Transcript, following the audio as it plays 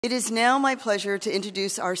It is now my pleasure to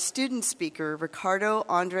introduce our student speaker, Ricardo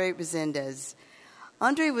Andre Resendez.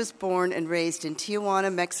 Andre was born and raised in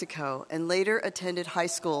Tijuana, Mexico, and later attended high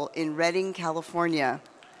school in Redding, California.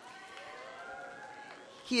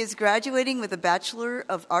 He is graduating with a Bachelor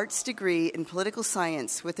of Arts degree in political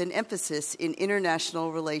science with an emphasis in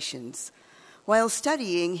international relations. While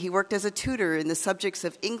studying, he worked as a tutor in the subjects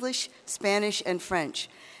of English, Spanish, and French,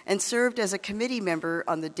 and served as a committee member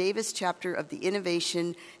on the Davis chapter of the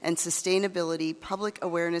Innovation and Sustainability Public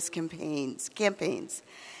Awareness campaigns,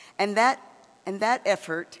 and that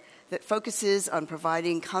effort that focuses on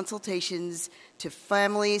providing consultations to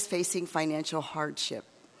families facing financial hardship.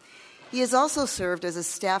 He has also served as a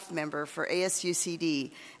staff member for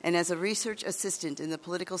ASUCD and as a research assistant in the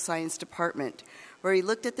political science department, where he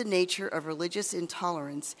looked at the nature of religious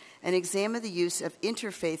intolerance and examined the use of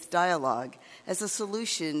interfaith dialogue as a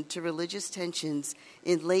solution to religious tensions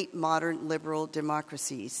in late modern liberal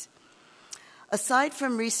democracies. Aside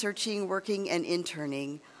from researching, working, and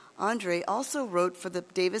interning, Andre also wrote for the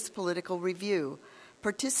Davis Political Review,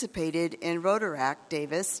 participated in Rotaract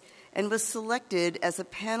Davis, and was selected as a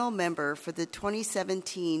panel member for the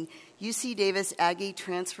 2017 UC Davis Aggie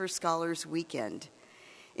Transfer Scholars Weekend.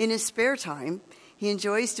 In his spare time, he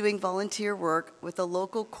enjoys doing volunteer work with the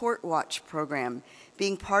local Court Watch program,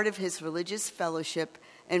 being part of his religious fellowship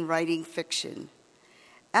and writing fiction.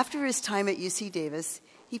 After his time at UC Davis,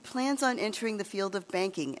 he plans on entering the field of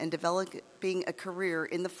banking and developing a career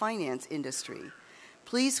in the finance industry.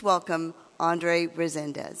 Please welcome Andre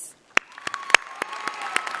Resendez.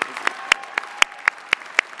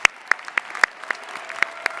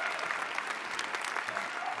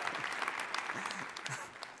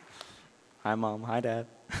 Hi, Mom. Hi, Dad.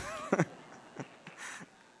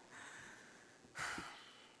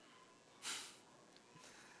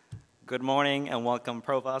 Good morning and welcome,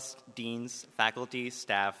 provosts, deans, faculty,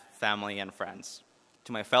 staff, family, and friends.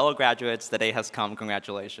 To my fellow graduates, the day has come.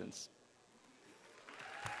 Congratulations.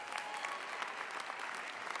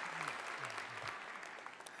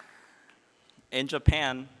 In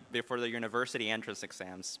Japan, before the university entrance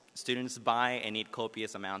exams, students buy and eat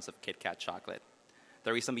copious amounts of Kit Kat chocolate.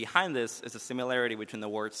 The reason behind this is the similarity between the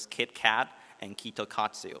words Kit Kat and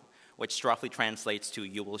Kitokatsu, which roughly translates to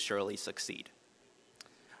 "you will surely succeed."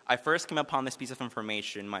 I first came upon this piece of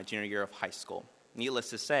information my junior year of high school. Needless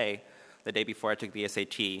to say, the day before I took the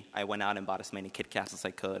SAT, I went out and bought as many Kit Kats as I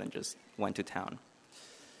could and just went to town.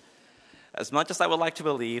 As much as I would like to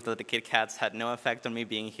believe that the Kit Kats had no effect on me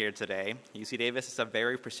being here today, UC Davis is a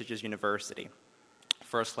very prestigious university.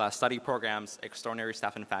 First-class study programs, extraordinary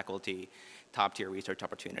staff and faculty, top-tier research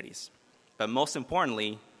opportunities. But most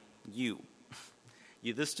importantly, you.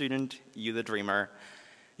 You the student, you the dreamer,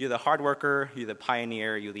 you the hard worker, you the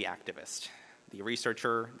pioneer, you the activist, the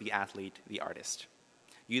researcher, the athlete, the artist.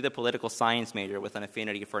 You the political science major with an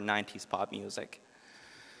affinity for 90s pop music.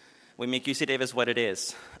 We make UC Davis what it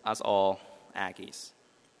is, us all Aggies.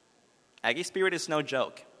 Aggie spirit is no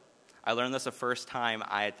joke. I learned this the first time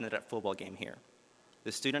I attended a football game here.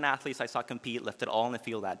 The student athletes I saw compete left it all on the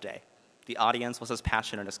field that day. The audience was as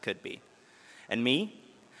passionate as could be. And me?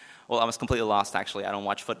 Well, I was completely lost, actually. I don't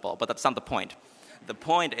watch football, but that's not the point. The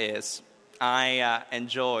point is, I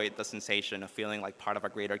enjoyed the sensation of feeling like part of a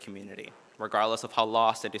greater community, regardless of how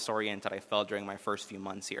lost and disoriented I felt during my first few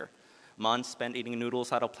months here. Months spent eating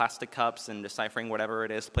noodles out of plastic cups and deciphering whatever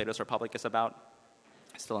it is Plato's Republic is about.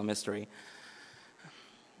 Still a mystery.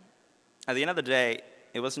 At the end of the day,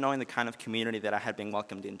 it was knowing the kind of community that I had been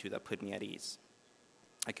welcomed into that put me at ease.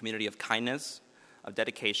 A community of kindness, of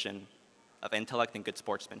dedication, of intellect and good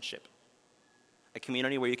sportsmanship. A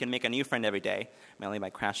community where you can make a new friend every day, mainly by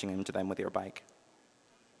crashing into them with your bike.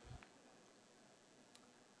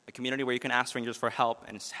 A community where you can ask strangers for help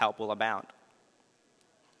and help will abound.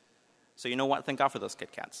 So you know what? Thank God for those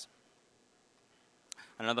Kit Kats.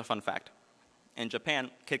 Another fun fact. In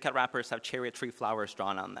Japan, Kit Kat wrappers have cherry tree flowers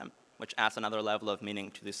drawn on them, which adds another level of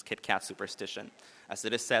meaning to this Kit Kat superstition, as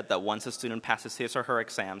it is said that once a student passes his or her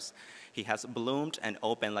exams, he has bloomed and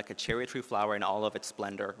opened like a cherry tree flower in all of its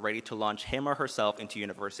splendor, ready to launch him or herself into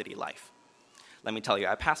university life. Let me tell you,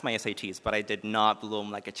 I passed my SATs, but I did not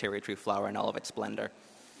bloom like a cherry tree flower in all of its splendor.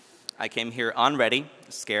 I came here unready,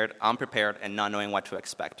 scared, unprepared, and not knowing what to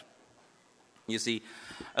expect. You see,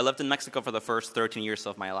 I lived in Mexico for the first 13 years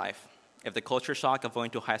of my life. If the culture shock of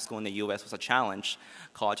going to high school in the U.S. was a challenge,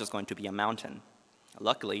 college was going to be a mountain.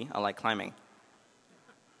 Luckily, I like climbing.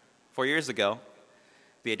 4 years ago,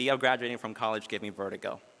 the idea of graduating from college gave me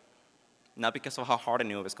vertigo. Not because of how hard I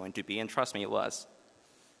knew it was going to be, and trust me, it was,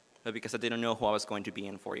 but because I didn't know who I was going to be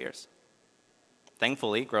in 4 years.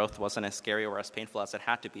 Thankfully, growth wasn't as scary or as painful as it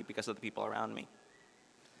had to be because of the people around me.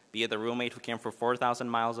 Be it the roommate who came from 4,000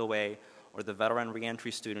 miles away or the veteran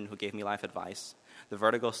reentry student who gave me life advice, the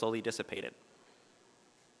vertigo slowly dissipated.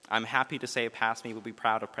 I'm happy to say past me will be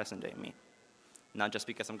proud of present-day me, not just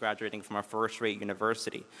because I'm graduating from a first-rate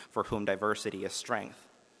university for whom diversity is strength,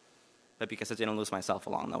 but because I didn't lose myself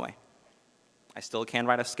along the way. I still can't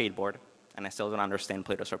ride a skateboard, and I still don't understand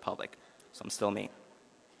Plato's Republic, so I'm still me.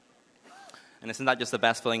 And isn't that just the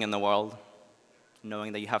best feeling in the world,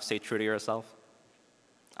 knowing that you have stayed true to yourself?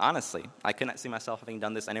 Honestly, I couldn't see myself having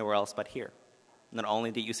done this anywhere else but here. Not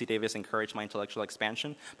only did UC Davis encourage my intellectual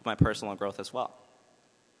expansion, but my personal growth as well.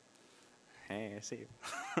 Hey, I see you.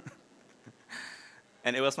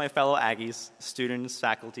 And it was my fellow Aggies, students,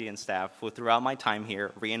 faculty, and staff who throughout my time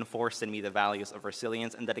here reinforced in me the values of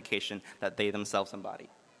resilience and dedication that they themselves embody.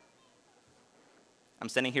 I'm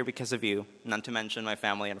standing here because of you, not to mention my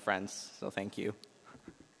family and friends, so thank you.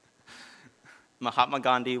 Mahatma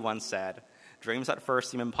Gandhi once said, "Dreams at first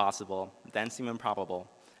seem impossible, then seem improbable,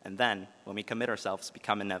 and then, when we commit ourselves,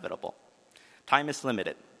 become inevitable." Time is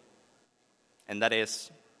limited, and that is,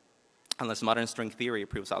 unless modern string theory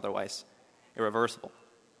proves otherwise, irreversible.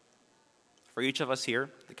 For each of us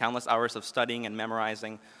here, the countless hours of studying and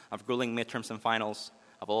memorizing, of grueling midterms and finals,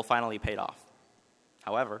 have all finally paid off.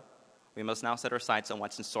 However, we must now set our sights on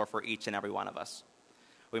what's in store for each and every one of us.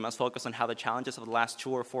 We must focus on how the challenges of the last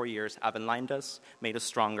 2 or 4 years have enlightened us, made us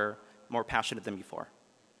stronger, more passionate than before.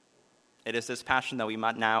 It is this passion that we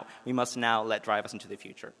must now let drive us into the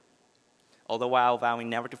future, all the while vowing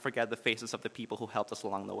never to forget the faces of the people who helped us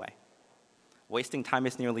along the way. Wasting time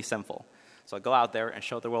is nearly sinful, so go out there and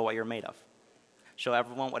show the world what you're made of. Show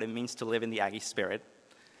everyone what it means to live in the Aggie spirit.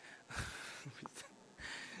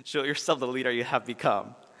 Show yourself the leader you have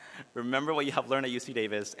become. Remember what you have learned at UC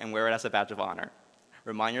Davis and wear it as a badge of honor.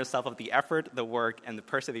 Remind yourself of the effort, the work, and the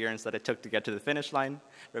perseverance that it took to get to the finish line.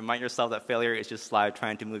 Remind yourself that failure is just life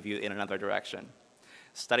trying to move you in another direction.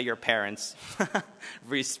 Study your parents.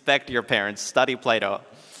 Respect your parents. Study Plato.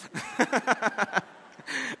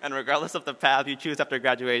 And regardless of the path you choose after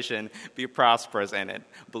graduation, be prosperous in it.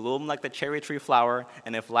 Bloom like the cherry tree flower,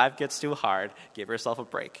 and if life gets too hard, give yourself a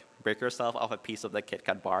break. Break yourself off a piece of the Kit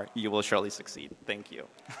Kat bar. You will surely succeed. Thank you.